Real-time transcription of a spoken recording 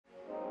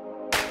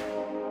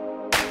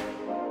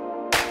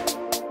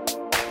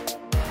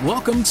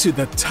Welcome to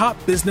the Top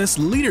Business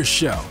Leaders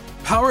Show,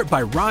 powered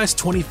by Rise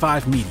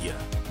 25 Media.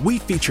 We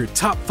feature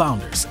top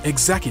founders,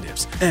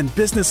 executives, and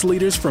business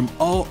leaders from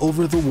all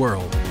over the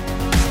world.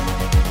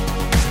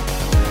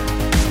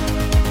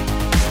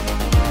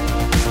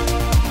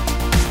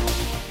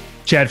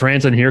 Chad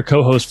Franzen here,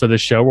 co-host for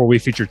this show where we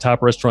feature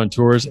top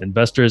restaurateurs,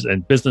 investors,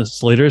 and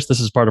business leaders. This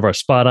is part of our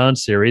Spot On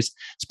series.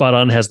 Spot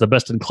On has the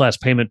best-in-class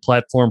payment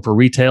platform for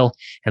retail,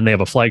 and they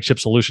have a flagship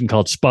solution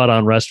called Spot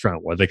On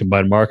Restaurant, where they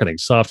combine marketing,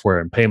 software,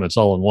 and payments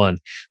all in one.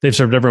 They've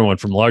served everyone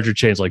from larger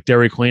chains like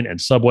Dairy Queen and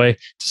Subway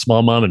to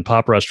small mom and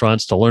pop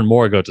restaurants. To learn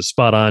more, go to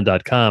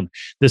spoton.com.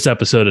 This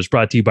episode is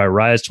brought to you by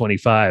Rise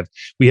 25.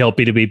 We help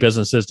B2B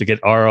businesses to get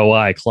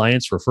ROI,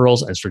 clients,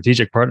 referrals, and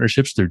strategic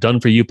partnerships through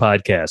Done For You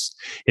podcasts.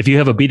 If you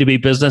have a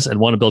B2B business and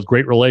want to build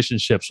great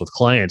relationships with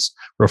clients,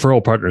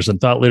 referral partners,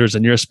 and thought leaders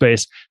in your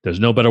space, there's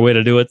no better way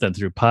to do it than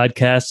through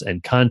podcasts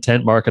and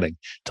content marketing.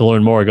 To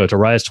learn more, go to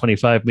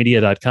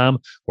rise25media.com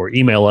or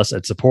email us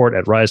at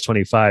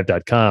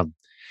support@rise25.com.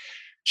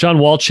 Shawn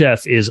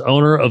Walchef is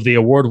owner of the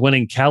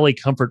award-winning Cali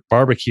Comfort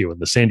Barbecue in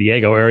the San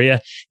Diego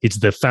area. He's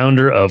the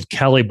founder of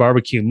Cali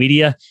BBQ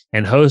Media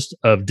and host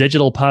of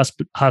Digital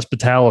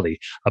Hospitality,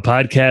 a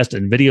podcast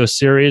and video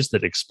series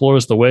that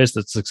explores the ways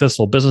that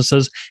successful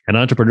businesses and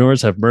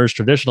entrepreneurs have merged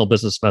traditional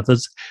business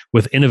methods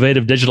with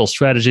innovative digital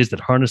strategies that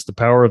harness the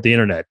power of the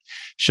internet.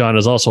 Shawn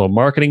is also a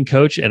marketing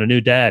coach and a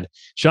new dad.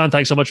 Shawn,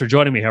 thanks so much for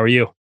joining me. How are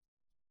you?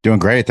 Doing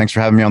great. Thanks for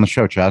having me on the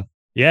show, Chad.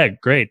 Yeah,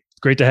 great.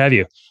 Great to have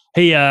you.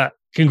 Hey,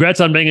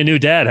 congrats on being a new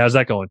dad. How's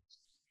that going?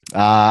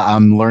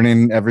 I'm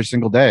learning every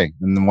single day.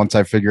 And then once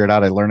I figure it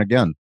out, I learn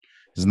again.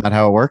 Isn't that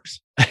how it works?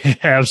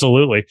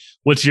 Absolutely.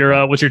 What's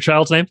your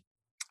child's name?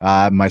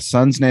 My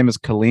son's name is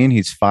Colleen.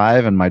 He's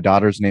 5. And my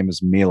daughter's name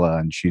is Mila,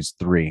 and she's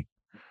 3.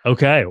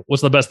 Okay.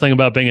 What's the best thing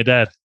about being a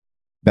dad?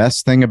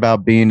 Best thing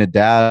about being a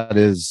dad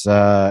is,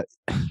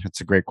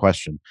 it's a great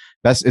question.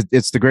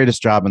 It's the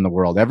greatest job in the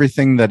world.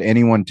 Everything that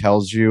anyone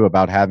tells you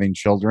about having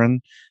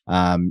children,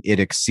 it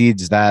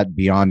exceeds that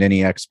beyond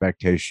any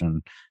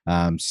expectation.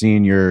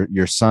 Seeing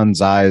your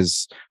son's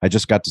eyes, I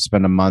just got to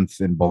spend a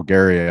month in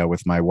Bulgaria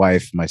with my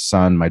wife, my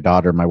son, my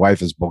daughter. My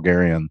wife is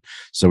Bulgarian,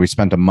 so we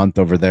spent a month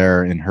over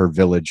there in her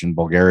village in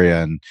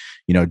Bulgaria, and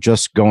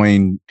just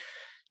going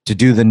to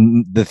do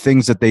the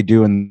things that they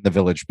do in the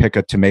village, pick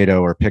a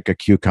tomato or pick a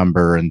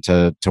cucumber, and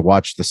to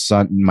watch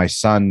my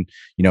son,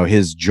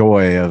 his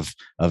joy of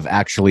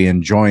actually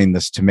enjoying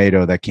this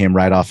tomato that came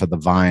right off of the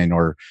vine,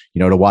 or,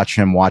 to watch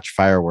him watch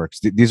fireworks.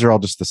 These are all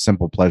just the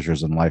simple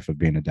pleasures in life of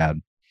being a dad.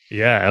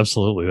 Yeah,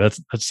 absolutely. That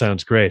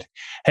sounds great.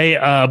 Hey,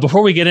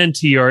 before we get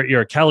into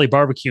your Cali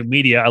BBQ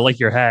Media, I like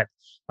your hat.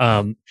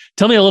 Tell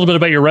me a little bit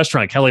about your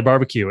restaurant, Cali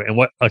BBQ, and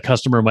what a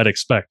customer might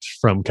expect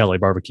from Cali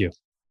BBQ.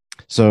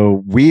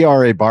 So we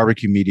are a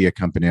barbecue media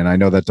company, and I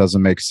know that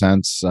doesn't make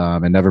sense.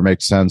 It never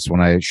makes sense when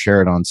I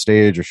share it on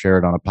stage or share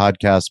it on a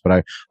podcast, but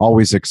I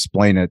always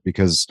explain it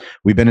because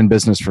we've been in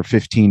business for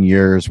 15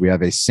 years. We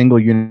have a single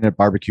unit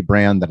barbecue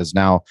brand that is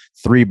now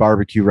 3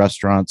 barbecue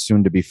restaurants,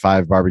 soon to be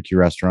 5 barbecue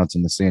restaurants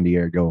in the San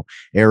Diego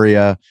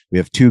area. We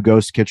have 2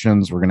 ghost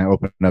kitchens. We're going to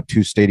open up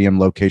 2 stadium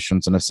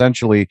locations. And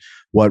essentially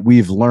what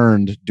we've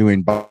learned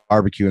doing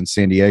barbecue in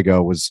San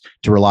Diego was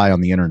to rely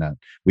on the internet.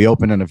 We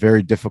opened in a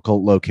very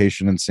difficult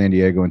location in San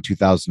Diego in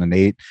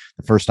 2008.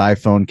 The first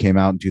iPhone came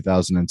out in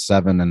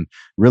 2007. And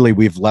really,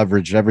 we've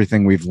leveraged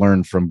everything we've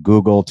learned from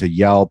Google to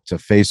Yelp to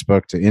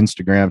Facebook to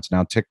Instagram to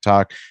now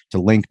TikTok to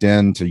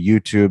LinkedIn to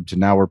YouTube to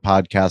now we're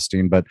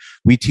podcasting. But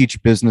we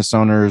teach business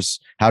owners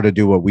how to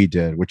do what we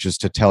did, which is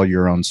to tell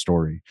your own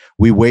story.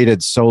 We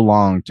waited so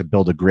long to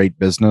build a great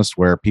business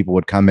where people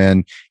would come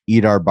in,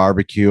 eat our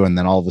barbecue, and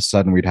then all of a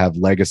sudden we'd have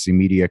legacy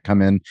media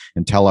come in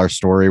and tell our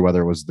story,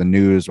 whether it was the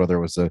news, whether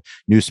it was a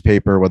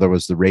newspaper, whether it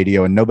was the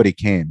radio, and nobody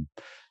came.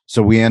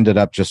 So we ended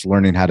up just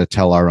learning how to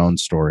tell our own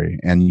story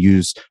and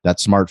use that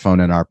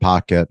smartphone in our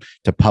pocket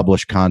to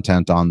publish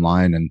content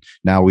online. And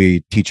now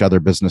we teach other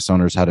business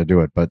owners how to do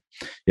it. But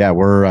yeah,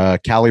 we're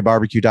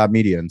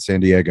CaliBBQ.media in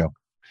San Diego.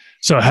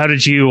 So how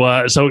did you,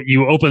 so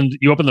you opened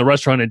the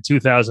restaurant in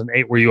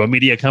 2008. Were you a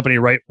media company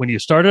right when you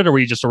started, or were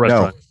you just a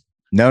restaurant?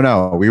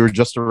 No. We were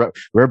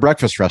we're a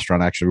breakfast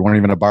restaurant, actually. We weren't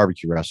even a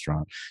barbecue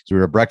restaurant. So we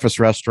were a breakfast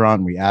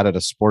restaurant. We added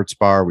a sports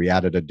bar. We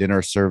added a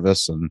dinner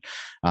service. And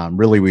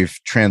really, we've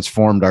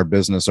transformed our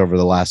business over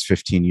the last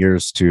 15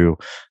 years to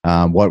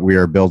what we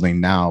are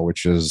building now,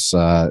 which is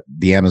the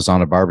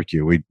Amazon of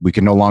barbecue. We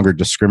can no longer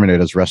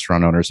discriminate as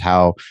restaurant owners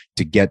how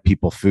to get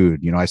people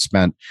food. I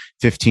spent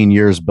 15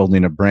 years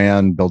building a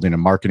brand, building a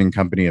marketing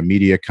company, a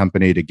media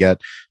company to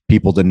get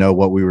people to know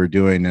what we were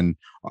doing in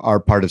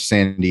our part of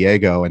San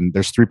Diego. And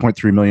there's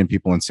 3.3 million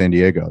people in San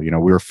Diego. We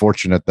were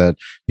fortunate that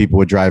people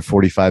would drive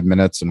 45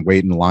 minutes and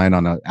wait in line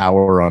on an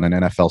hour on an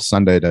NFL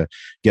Sunday to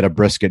get a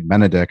brisket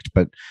Benedict.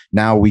 But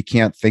now we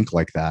can't think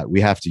like that.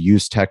 We have to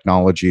use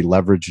technology,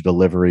 leverage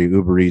delivery,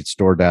 Uber Eats,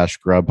 DoorDash,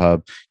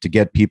 Grubhub to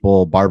get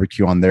people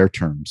barbecue on their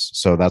terms.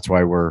 So that's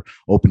why we're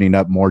opening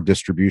up more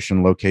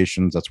distribution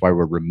locations. That's why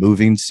we're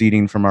removing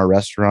seating from our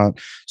restaurant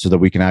so that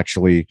we can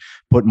actually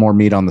put more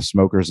meat on the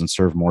smokers and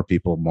serve more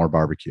people more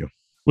barbecue.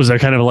 Was there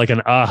kind of like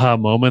an aha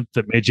moment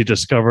that made you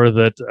discover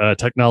that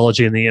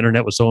technology and the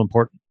internet was so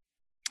important?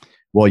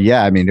 Well,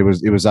 yeah, I mean, it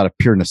was out of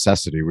pure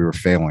necessity. We were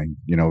failing,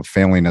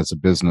 failing as a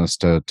business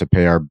to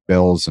pay our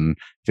bills and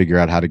figure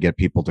out how to get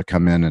people to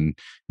come in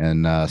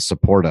and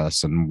support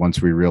us. And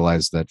once we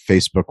realized that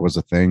Facebook was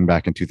a thing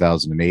back in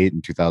 2008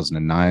 and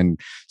 2009,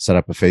 set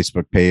up a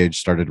Facebook page,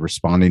 started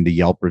responding to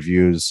Yelp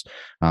reviews,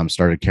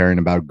 started caring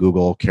about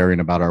Google, caring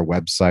about our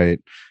website.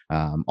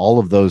 All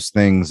of those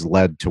things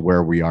led to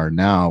where we are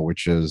now,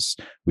 which is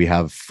we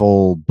have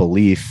full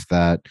belief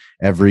that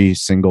every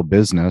single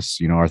business,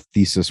 our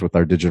thesis with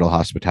our digital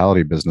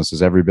hospitality business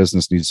is every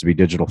business needs to be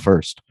digital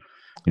first.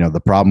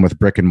 The problem with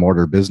brick and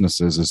mortar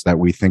businesses is that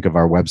we think of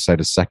our website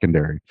as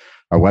secondary.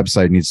 Our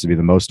website needs to be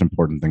the most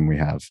important thing we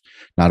have.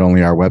 Not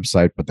only our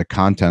website, but the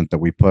content that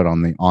we put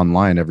on the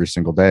online every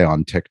single day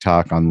on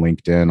TikTok, on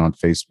LinkedIn, on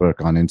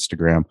Facebook, on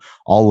Instagram.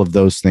 All of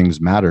those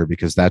things matter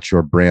because that's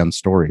your brand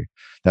story.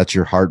 That's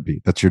your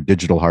heartbeat. That's your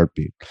digital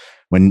heartbeat.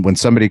 When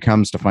somebody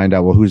comes to find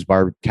out, well, who's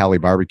Cali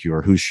BBQ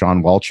or who's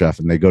Shawn Walchef,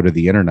 and they go to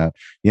the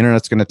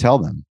internet's going to tell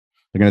them.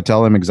 They're going to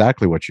tell them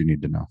exactly what you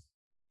need to know.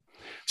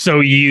 So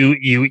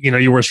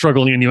you were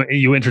struggling and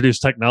you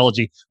introduced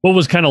technology. What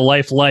was kind of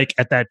life like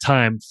at that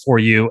time for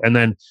you? And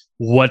then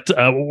what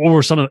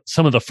were some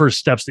of the first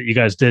steps that you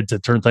guys did to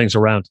turn things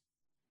around?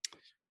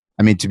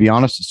 I mean, to be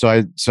honest,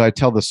 so I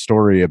tell the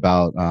story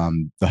about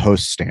the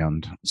host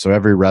stand. So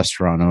every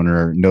restaurant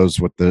owner knows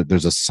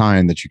there's a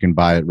sign that you can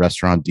buy at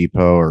Restaurant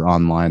Depot or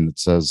online that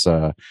says,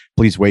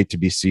 please wait to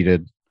be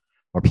seated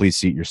or please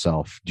seat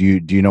yourself. Do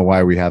you know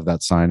why we have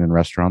that sign in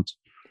restaurants?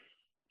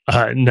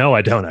 No,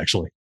 I don't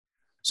actually.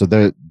 So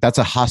that's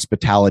a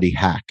hospitality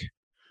hack.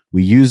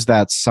 We use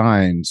that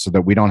sign so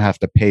that we don't have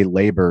to pay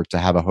labor to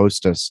have a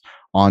hostess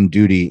on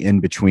duty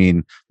in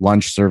between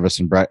lunch service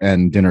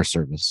and dinner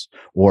service,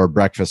 or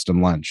breakfast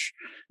and lunch.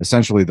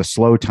 Essentially, the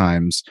slow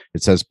times,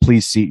 it says,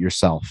 please seat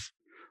yourself.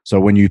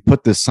 So when you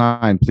put this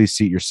sign, please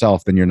seat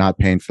yourself, then you're not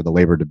paying for the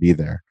labor to be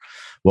there.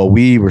 Well,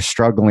 we were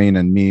struggling,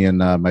 and me and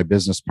my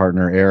business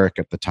partner, Eric,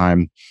 at the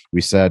time,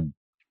 we said,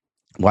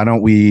 why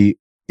don't we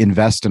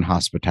invest in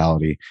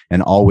hospitality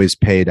and always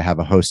pay to have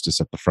a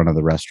hostess at the front of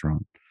the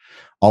restaurant?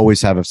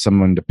 Always have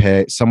someone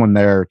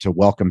there to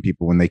welcome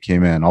people when they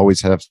came in.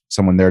 Always have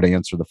someone there to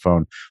answer the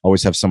phone.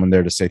 Always have someone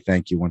there to say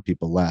thank you when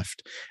people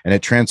left. And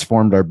it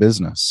transformed our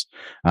business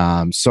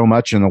so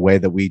much in the way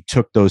that we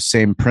took those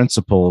same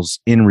principles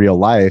in real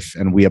life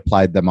and we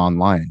applied them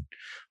online.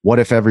 What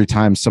if every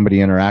time somebody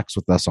interacts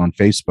with us on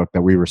Facebook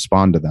that we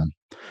respond to them?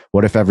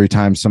 What if every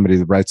time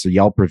somebody writes a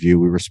Yelp review,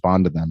 we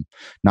respond to them?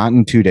 Not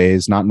in 2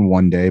 days, not in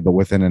 1 day, but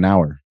within an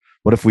hour.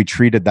 What if we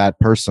treated that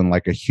person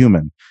like a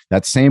human?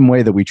 That same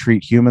way that we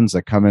treat humans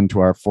that come into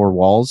our four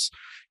walls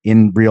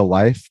in real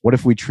life, what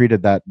if we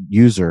treated that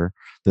user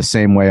the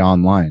same way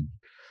online?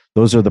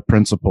 Those are the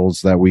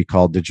principles that we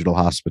call digital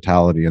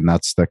hospitality. And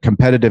that's the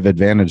competitive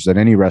advantage that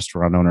any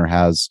restaurant owner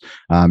has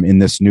in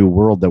this new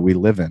world that we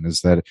live in, is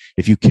that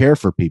if you care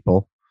for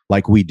people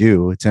like we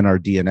do, it's in our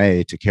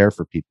DNA to care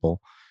for people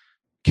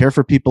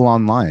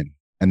online.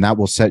 And that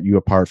will set you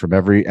apart from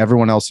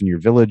everyone else in your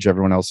village,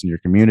 everyone else in your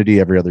community,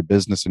 every other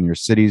business in your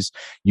cities.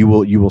 You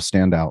will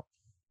stand out.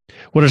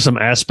 What are some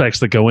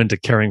aspects that go into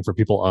caring for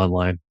people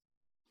online?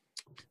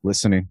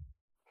 Listening,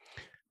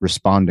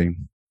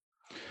 responding.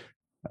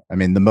 I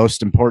mean, the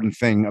most important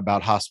thing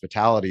about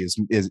hospitality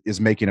is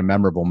making a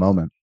memorable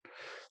moment.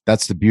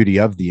 That's the beauty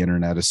of the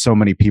internet, is so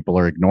many people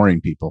are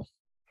ignoring people.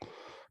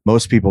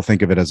 Most people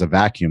think of it as a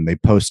vacuum. They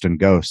post and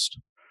ghost.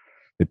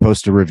 They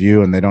post a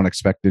review and they don't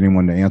expect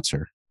anyone to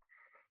answer.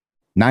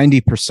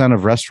 90%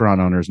 of restaurant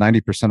owners,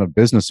 90% of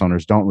business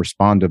owners don't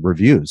respond to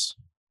reviews.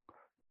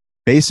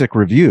 Basic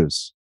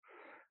reviews.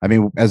 I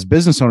mean, as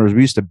business owners,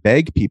 we used to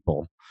beg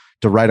people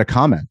to write a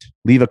comment,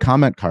 leave a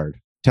comment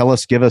card,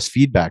 give us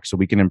feedback so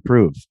we can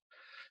improve.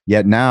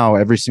 Yet now,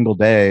 every single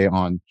day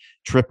on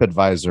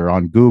TripAdvisor,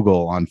 on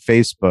Google, on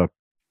Facebook,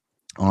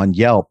 on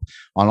Yelp,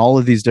 on all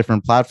of these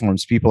different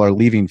platforms, people are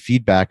leaving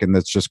feedback, and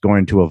that's just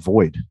going to a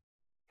void.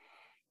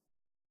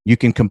 You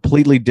can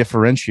completely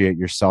differentiate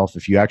yourself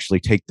if you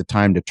actually take the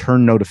time to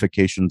turn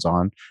notifications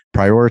on,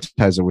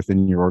 prioritize it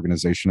within your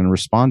organization, and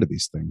respond to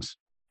these things.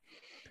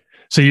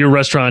 So your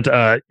restaurant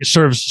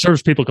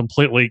serves people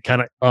completely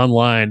kind of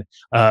online.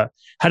 How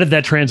did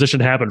that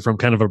transition happen from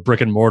kind of a brick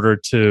and mortar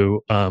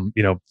to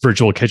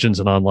virtual kitchens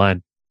and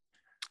online?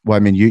 Well, I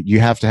mean,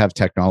 you have to have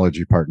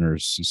technology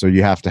partners. So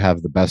you have to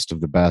have the best of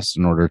the best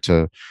in order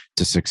to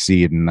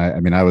succeed. And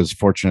I was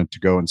fortunate to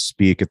go and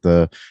speak at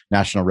the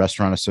National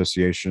Restaurant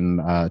Association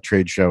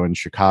trade show in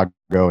Chicago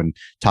and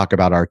talk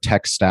about our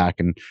tech stack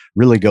and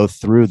really go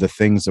through the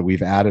things that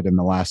we've added in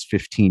the last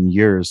 15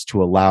 years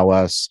to allow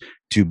us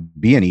to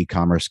be an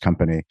e-commerce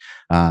company.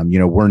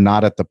 We're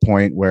not at the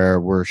point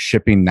where we're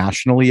shipping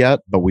nationally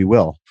yet, but we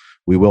will.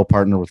 We will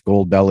partner with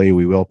Goldbelly.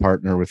 We will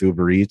partner with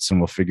Uber Eats, and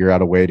we'll figure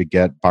out a way to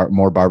get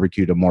more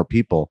barbecue to more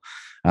people.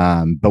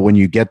 But when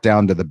you get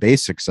down to the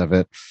basics of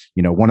it,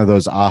 one of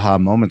those aha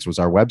moments was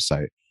our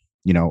website.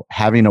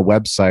 having a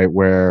website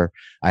where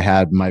I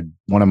had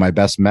one of my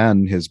best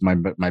men,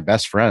 my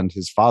best friend,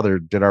 his father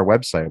did our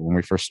website when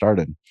we first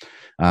started.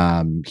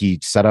 He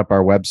set up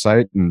our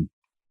website, and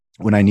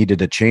when I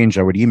needed a change,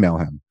 I would email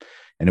him,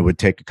 and it would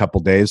take a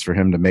couple days for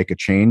him to make a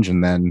change.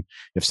 And then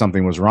if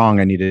something was wrong,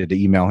 I needed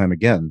to email him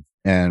again.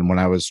 And when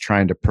I was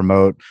trying to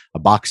promote a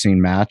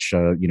boxing match,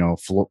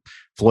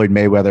 Floyd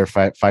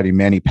Mayweather fighting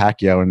Manny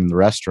Pacquiao in the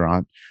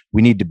restaurant,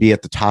 we need to be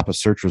at the top of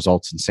search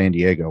results in San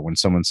Diego. When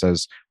someone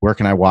says, where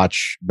can I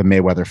watch the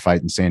Mayweather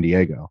fight in San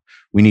Diego?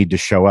 We need to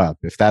show up.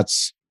 If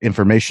that's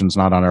information's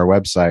not on our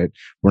website,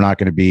 we're not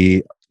going to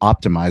be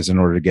optimized in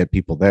order to get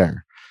people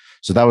there.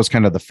 So that was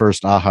kind of the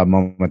first aha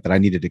moment that I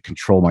needed to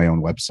control my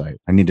own website.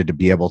 I needed to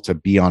be able to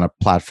be on a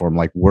platform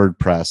like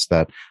WordPress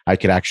that I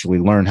could actually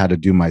learn how to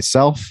do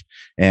myself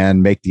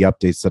and make the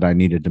updates that I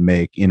needed to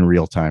make in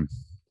real time.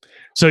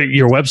 So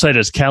your website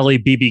is Cali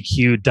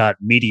BBQ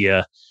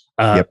Media.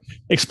 Yep.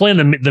 Explain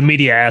the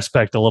media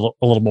aspect a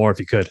little more if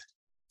you could.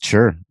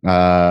 Sure.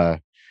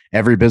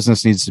 Every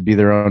business needs to be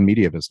their own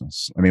media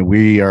business. I mean,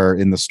 we are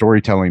in the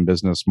storytelling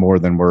business more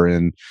than we're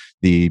in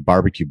the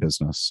barbecue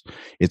business.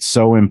 It's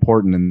so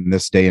important in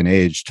this day and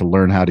age to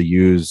learn how to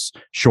use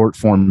short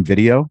form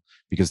video,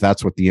 because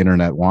that's what the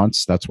internet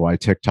wants. That's why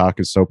TikTok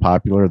is so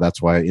popular.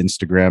 That's why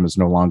Instagram is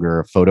no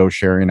longer a photo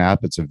sharing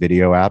app. It's a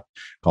video app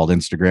called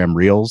Instagram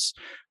Reels.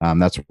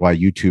 That's why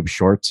YouTube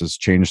Shorts has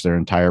changed their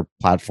entire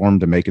platform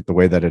to make it the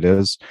way that it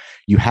is.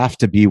 You have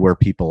to be where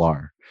people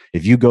are.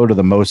 If you go to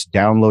the most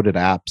downloaded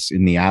apps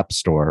in the App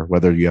Store,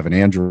 whether you have an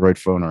Android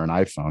phone or an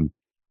iPhone,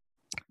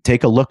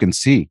 take a look and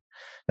see.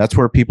 That's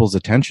where people's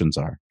attentions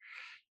are.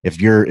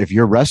 If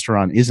your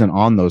restaurant isn't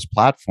on those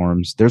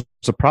platforms, there's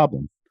a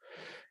problem.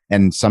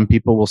 And some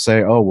people will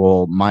say, oh,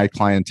 well, my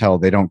clientele,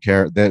 they don't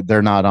care.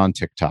 They're not on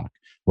TikTok.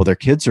 Well, their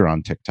kids are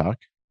on TikTok.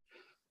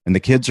 And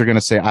the kids are going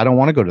to say, I don't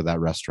want to go to that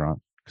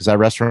restaurant because that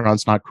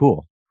restaurant's not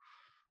cool.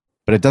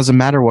 But it doesn't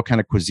matter what kind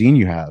of cuisine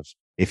you have.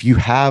 If you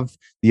have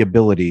the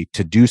ability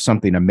to do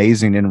something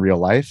amazing in real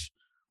life,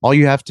 all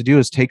you have to do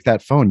is take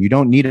that phone. You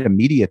don't need a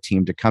media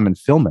team to come and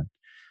film it.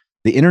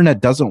 The internet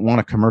doesn't want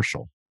a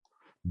commercial.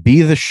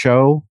 Be the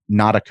show,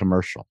 not a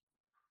commercial.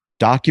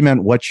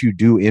 Document what you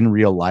do in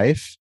real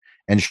life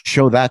and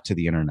show that to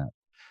the internet.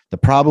 The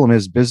problem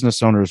is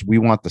business owners, we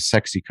want the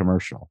sexy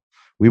commercial.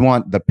 We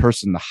want the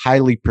person, the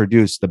highly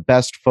produced, the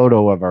best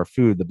photo of our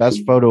food, the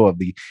best photo of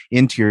the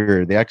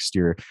interior, the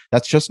exterior.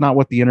 That's just not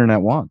what the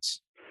internet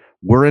wants.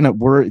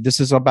 This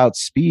is about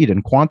speed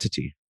and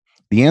quantity.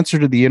 The answer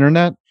to the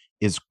internet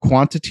is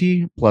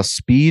quantity plus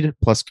speed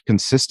plus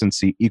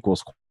consistency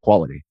equals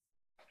quality.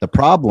 The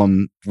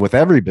problem with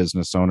every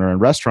business owner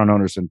and restaurant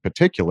owners in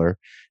particular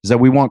is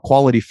that we want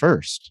quality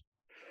first.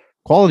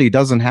 Quality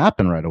doesn't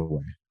happen right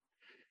away.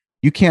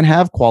 You can't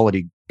have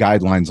quality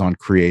guidelines on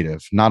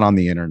creative, not on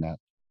the internet.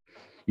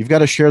 You've got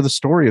to share the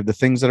story of the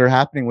things that are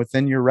happening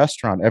within your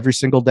restaurant every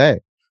single day.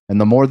 And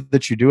the more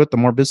that you do it, the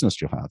more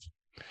business you'll have.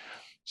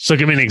 So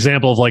give me an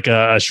example of like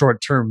a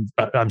short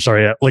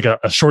video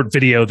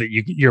that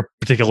you're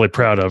particularly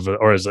proud of,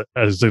 or look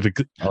at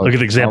the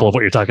example of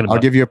what you're talking about.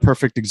 I'll give you a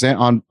perfect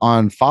example.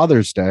 On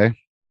Father's Day,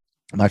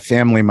 my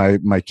family,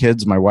 my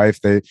kids, my wife,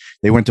 they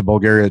went to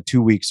Bulgaria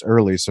 2 weeks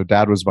early. So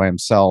Dad was by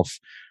himself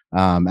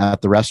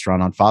at the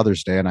restaurant on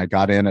Father's Day. And I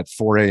got in at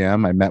 4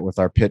 a.m. I met with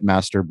our pit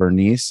master,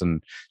 Bernice,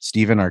 and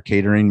Steven, our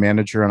catering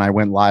manager, and I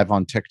went live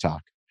on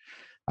TikTok.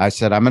 I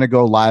said, I'm going to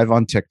go live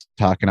on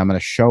TikTok and I'm going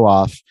to show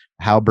off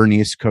how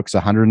Bernice cooks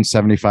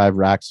 175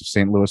 racks of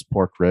St. Louis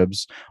pork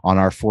ribs on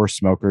our 4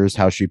 smokers,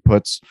 how she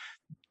puts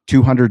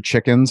 200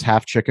 chickens,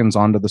 half chickens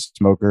onto the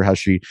smoker, how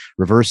she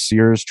reverse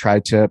sears,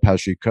 tri-tip, how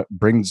she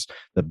brings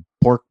the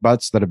pork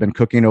butts that have been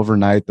cooking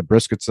overnight, the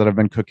briskets that have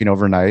been cooking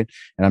overnight.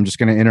 And I'm just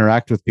going to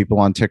interact with people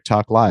on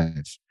TikTok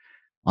Live.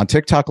 On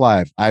TikTok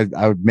Live,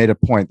 I made a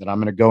point that I'm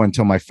going to go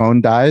until my phone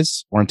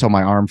dies or until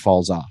my arm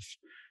falls off.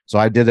 So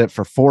I did it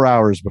for 4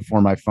 hours before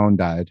my phone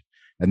died.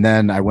 And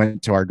then I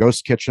went to our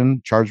ghost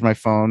kitchen, charged my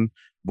phone,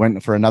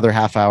 went for another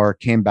half hour,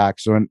 came back.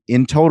 So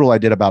in total, I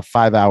did about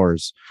 5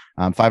 hours,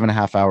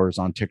 5.5 hours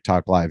on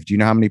TikTok Live. Do you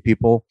know how many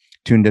people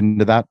tuned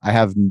into that? I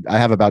have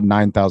about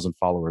 9,000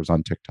 followers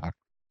on TikTok.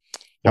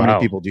 How many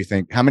people do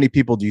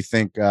you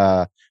think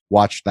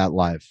watched that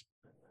live?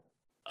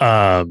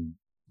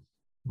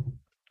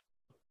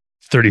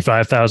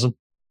 35,000.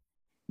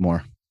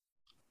 More.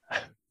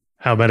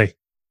 How many?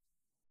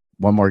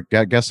 One more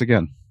guess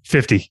again.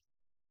 50.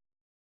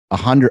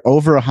 100,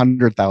 over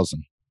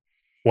 100,000.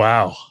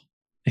 Wow.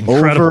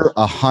 Incredible. Over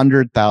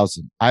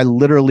 100,000. I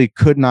literally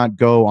could not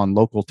go on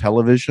local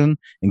television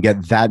and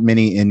get that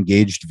many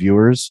engaged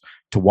viewers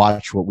to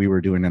watch what we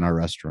were doing in our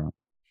restaurant.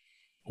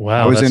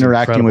 Wow. I was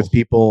interacting with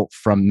people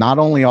from not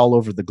only all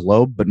over the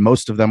globe, but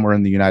most of them were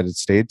in the United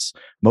States.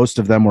 Most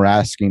of them were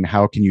asking,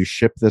 how can you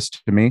ship this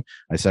to me?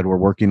 I said, we're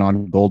working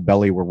on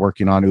Goldbelly. We're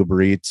working on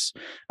Uber Eats.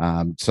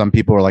 Some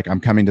people are like,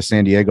 I'm coming to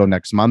San Diego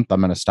next month.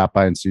 I'm going to stop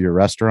by and see your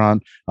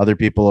restaurant. Other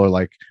people are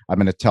like, I'm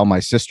going to tell my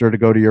sister to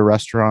go to your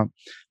restaurant.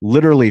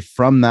 Literally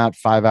from that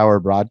 5-hour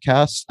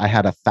broadcast, I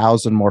had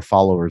 1,000 more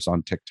followers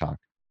on TikTok.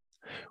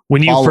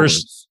 When you Followers.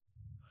 first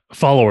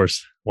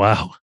followers,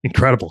 wow,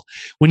 incredible.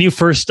 When you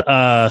first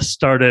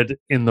started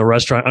in the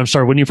restaurant, I'm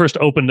sorry, when you first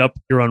opened up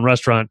your own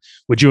restaurant,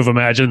 would you have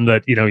imagined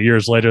that,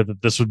 years later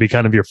that this would be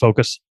kind of your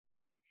focus?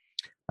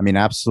 I mean,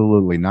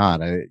 absolutely not.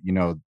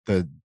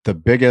 The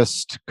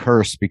biggest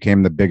curse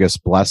became the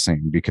biggest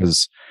blessing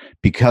because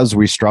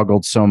we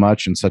struggled so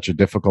much in such a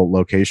difficult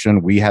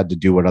location. We had to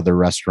do what other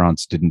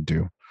restaurants didn't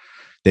do.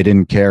 They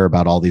didn't care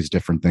about all these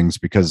different things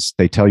because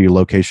they tell you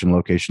location,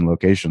 location,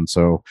 location.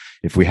 So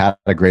if we had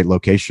a great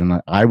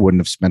location, I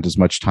wouldn't have spent as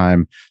much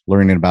time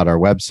learning about our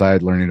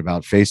website, learning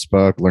about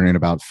Facebook, learning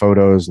about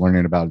photos,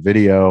 learning about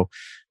video,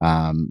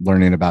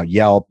 learning about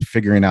Yelp,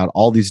 figuring out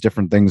all these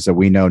different things that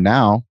we know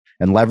now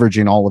and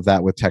leveraging all of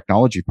that with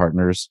technology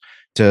partners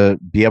to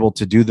be able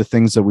to do the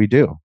things that we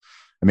do.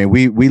 I mean,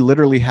 we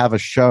literally have a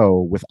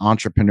show with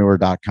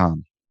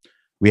entrepreneur.com.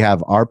 We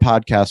have our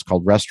podcast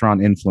called Restaurant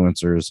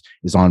Influencers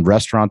is on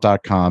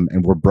restaurant.com,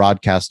 and we're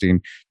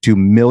broadcasting to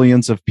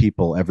millions of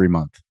people every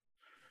month.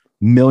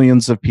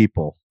 Millions of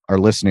people are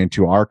listening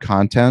to our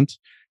content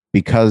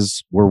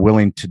because we're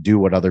willing to do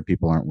what other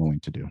people aren't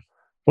willing to do.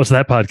 What's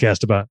that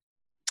podcast about?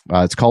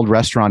 It's called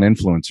Restaurant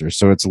Influencers.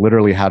 So it's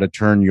literally how to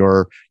turn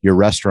your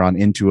restaurant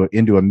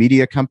into a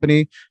media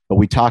company. But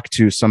we talk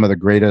to some of the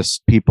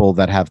greatest people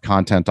that have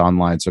content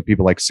online. So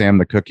people like Sam,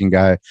 the cooking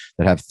guy,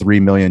 that have 3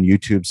 million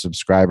YouTube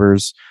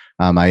subscribers.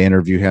 I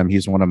interview him.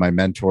 He's one of my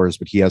mentors,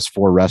 but he has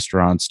 4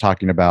 restaurants,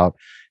 talking about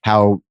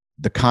how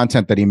the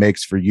content that he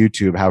makes for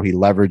YouTube, how he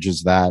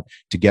leverages that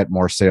to get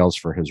more sales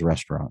for his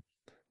restaurant.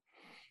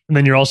 And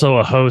then you're also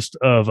a host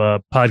of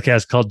a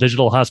podcast called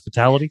Digital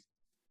Hospitality.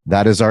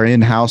 That is our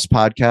in-house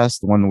podcast,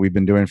 the one that we've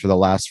been doing for the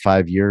last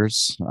 5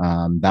 years.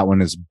 That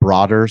one is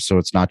broader, so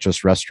it's not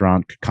just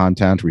restaurant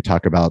content. We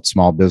talk about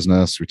small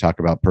business. We talk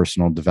about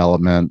personal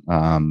development.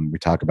 We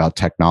talk about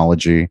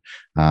technology.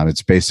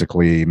 It's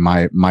basically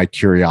my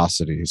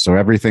curiosity. So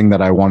everything that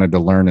I wanted to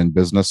learn in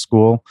business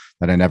school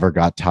that I never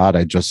got taught,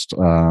 I just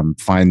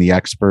find the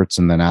experts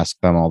and then ask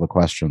them all the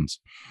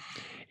questions.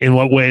 In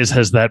what ways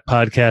has that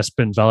podcast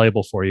been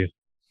valuable for you?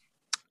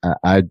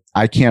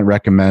 I can't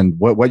recommend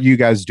what you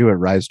guys do at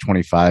Rise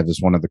 25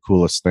 is one of the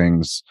coolest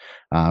things.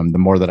 The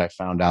more that I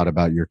found out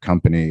about your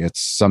company, it's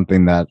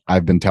something that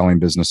I've been telling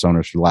business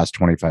owners for the last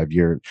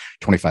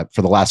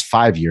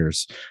 5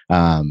 years,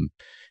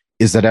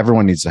 is that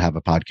everyone needs to have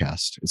a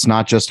podcast. It's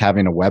not just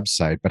having a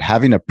website, but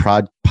having a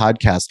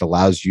podcast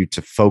allows you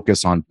to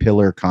focus on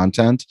pillar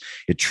content.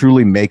 It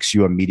truly makes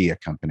you a media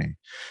company.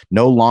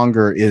 No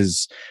longer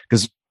is,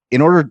 because in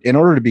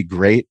order to be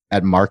great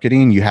at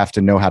marketing, you have to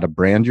know how to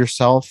brand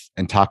yourself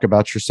and talk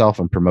about yourself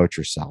and promote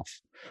yourself.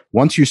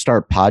 Once you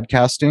start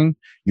podcasting,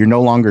 you're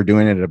no longer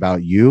doing it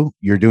about you.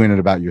 You're doing it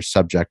about your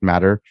subject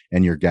matter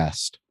and your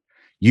guest.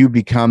 You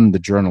become the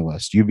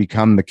journalist. You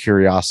become the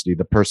curiosity,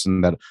 the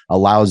person that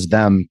allows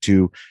them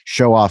to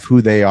show off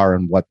who they are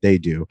and what they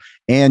do.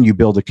 And you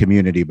build a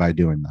community by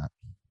doing that.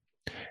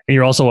 And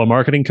you're also a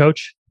marketing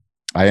coach?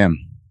 I am.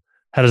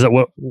 How does that,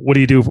 what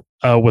do you do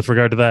with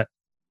regard to that?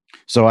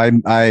 So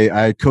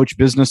I coach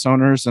business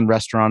owners and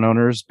restaurant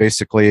owners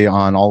basically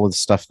on all of the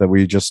stuff that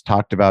we just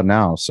talked about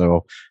now.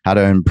 So how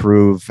to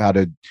improve, how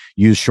to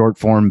use short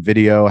form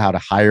video, how to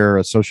hire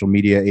a social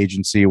media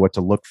agency, what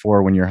to look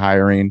for when you're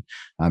hiring.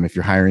 If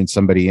you're hiring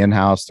somebody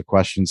in-house, the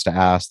questions to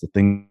ask, the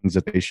things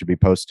that they should be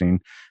posting.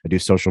 I do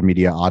social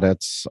media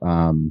audits,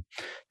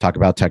 talk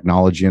about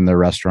technology in their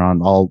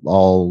restaurant,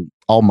 all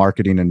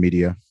marketing and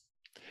media.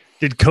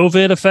 Did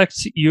COVID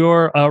affect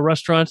your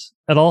restaurant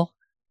at all?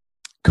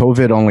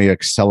 COVID only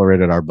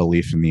accelerated our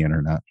belief in the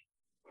internet.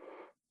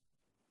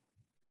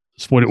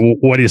 So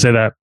what do you say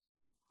that?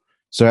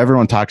 So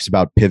everyone talks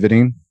about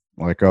pivoting,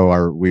 like,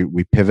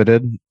 we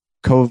pivoted.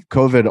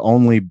 COVID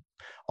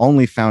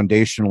only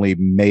foundationally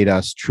made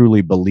us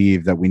truly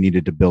believe that we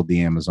needed to build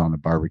the Amazon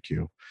of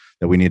barbecue,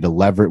 that we need to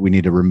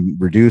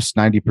reduce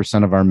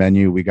 90% of our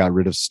menu. We got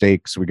rid of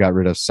steaks, we got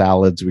rid of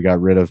salads, we got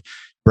rid of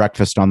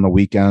breakfast on the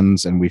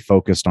weekends, and we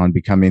focused on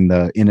becoming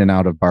the in and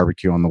out of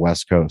barbecue on the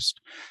West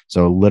Coast.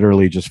 So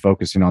literally just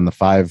focusing on the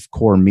 5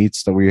 core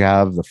meats that we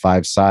have, the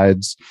 5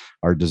 sides,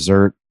 our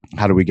dessert.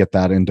 How do we get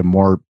that into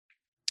more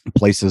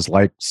places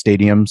like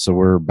stadiums? So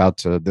we're about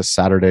to, this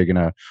Saturday, going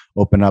to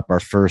open up our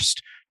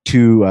first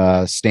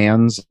 2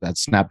 stands at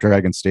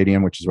Snapdragon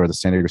Stadium, which is where the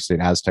San Diego State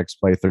Aztecs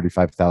play,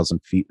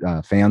 35,000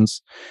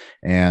 fans.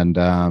 And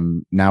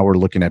now we're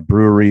looking at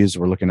breweries.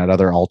 We're looking at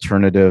other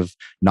alternative,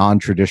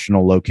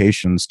 non-traditional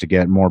locations to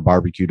get more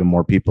barbecue to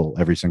more people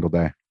every single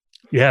day.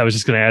 Yeah, I was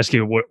just going to ask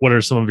you, what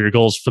are some of your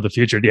goals for the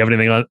future? Do you have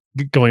anything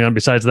going on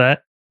besides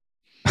that?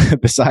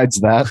 Besides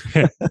that,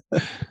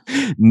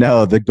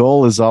 no, the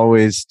goal is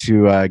always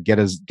to get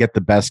the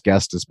best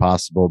guest as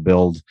possible,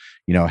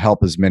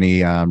 help as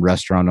many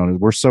restaurant owners.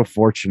 We're so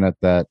fortunate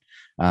that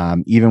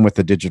Even with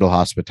the Digital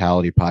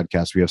Hospitality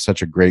Podcast, we have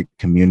such a great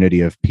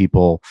community of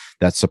people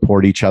that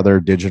support each other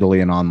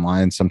digitally and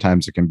online.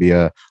 Sometimes it can be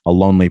a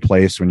lonely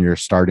place when you're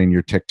starting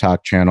your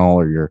TikTok channel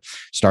or you're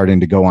starting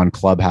to go on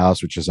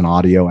Clubhouse, which is an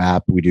audio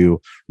app. We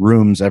do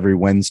rooms every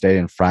Wednesday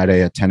and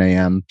Friday at 10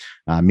 a.m.,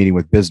 meeting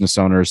with business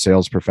owners,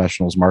 sales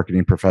professionals,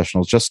 marketing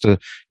professionals, just to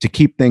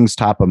keep things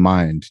top of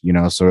mind.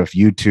 So if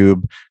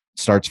YouTube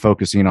starts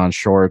focusing on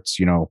shorts,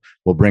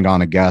 we'll bring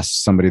on a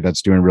guest, somebody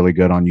that's doing really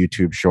good on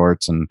YouTube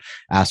shorts, and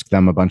ask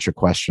them a bunch of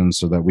questions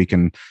so that we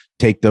can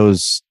take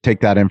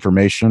that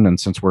information. And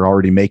since we're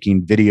already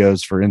making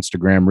videos for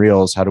Instagram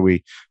Reels, how do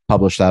we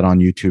publish that on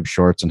YouTube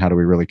shorts, and how do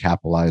we really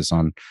capitalize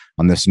on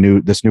this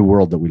new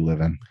world that we live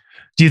in?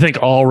 Do you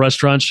think all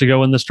restaurants should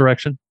go in this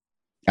direction?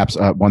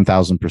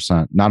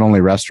 1000%. Not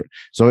only restaurant.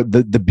 So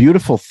the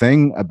beautiful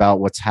thing about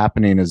what's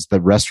happening is that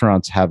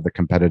restaurants have the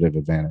competitive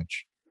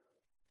advantage.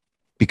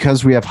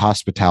 Because we have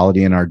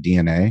hospitality in our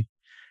DNA,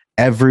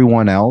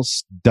 everyone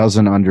else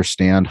doesn't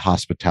understand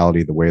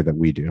hospitality the way that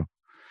we do.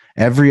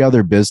 Every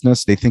other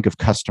business, they think of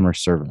customer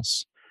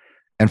service.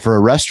 And for a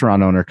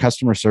restaurant owner,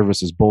 customer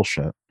service is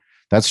bullshit.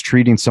 That's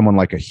treating someone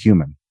like a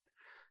human,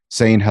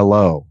 saying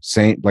hello,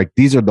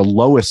 these are the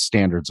lowest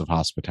standards of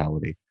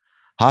hospitality.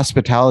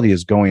 Hospitality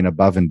is going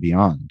above and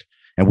beyond.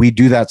 And we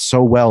do that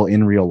so well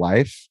in real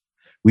life.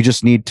 We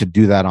just need to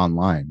do that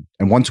online.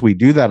 And once we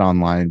do that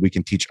online, we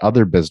can teach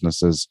other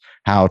businesses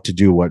how to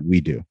do what we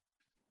do.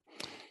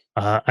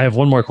 I have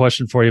one more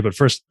question for you, but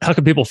first, how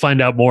can people find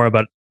out more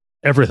about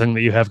everything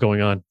that you have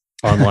going on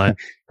online?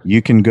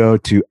 You can go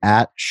to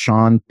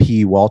 @Shawn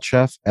P.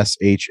 Walchef,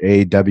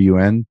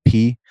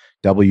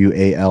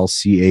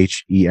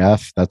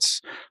 ShawnPWalchef.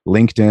 That's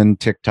LinkedIn,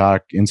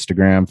 TikTok,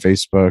 Instagram,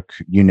 Facebook,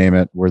 you name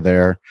it, we're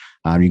there.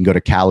 You can go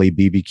to Cali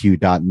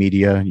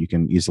BBQ.media. You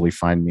can easily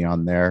find me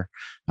on there.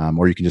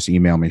 Or you can just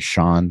email me,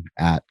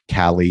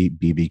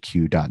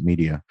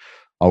 Shawn@CaliBBQ.media.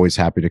 Always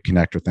happy to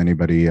connect with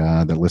anybody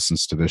that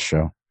listens to this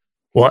show.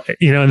 Well,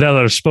 now that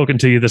I've spoken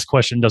to you, this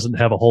question doesn't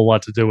have a whole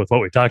lot to do with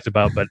what we talked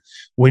about. But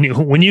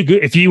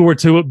if you were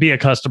to be a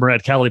customer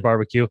at Cali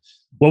BBQ,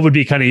 what would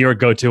be kind of your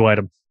go-to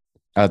item?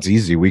 That's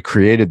easy. We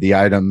created the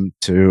item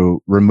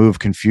to remove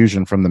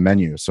confusion from the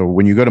menu. So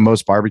when you go to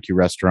most barbecue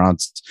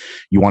restaurants,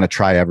 you want to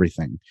try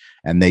everything.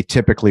 And they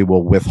typically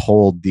will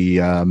withhold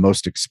the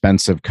most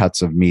expensive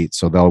cuts of meat.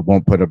 So they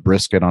won't put a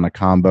brisket on a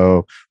combo,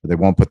 or they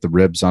won't put the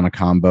ribs on a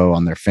combo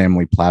on their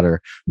family platter.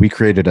 We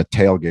created a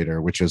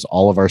tailgater, which is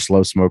all of our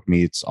slow smoked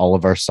meats, all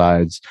of our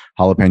sides,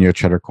 jalapeno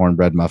cheddar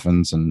cornbread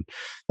muffins. And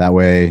that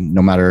way,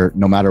 no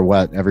matter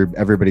what,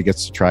 everybody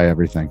gets to try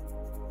everything.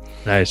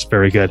 Nice.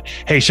 Very good.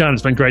 Hey, Shawn,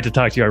 it's been great to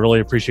talk to you. I really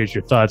appreciate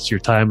your thoughts,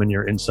 your time, and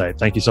your insight.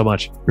 Thank you so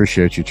much.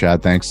 Appreciate you,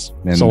 Chad. Thanks.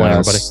 And so long,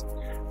 everybody.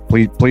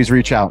 Please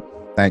reach out.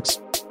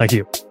 Thanks. Thank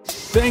you.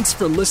 Thanks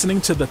for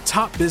listening to the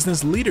Top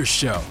Business Leaders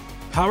Show,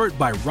 powered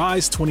by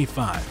Rise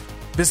 25.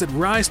 Visit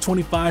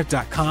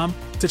rise25.com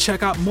to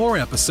check out more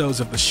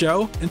episodes of the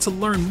show and to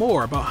learn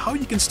more about how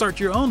you can start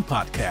your own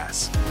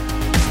podcast.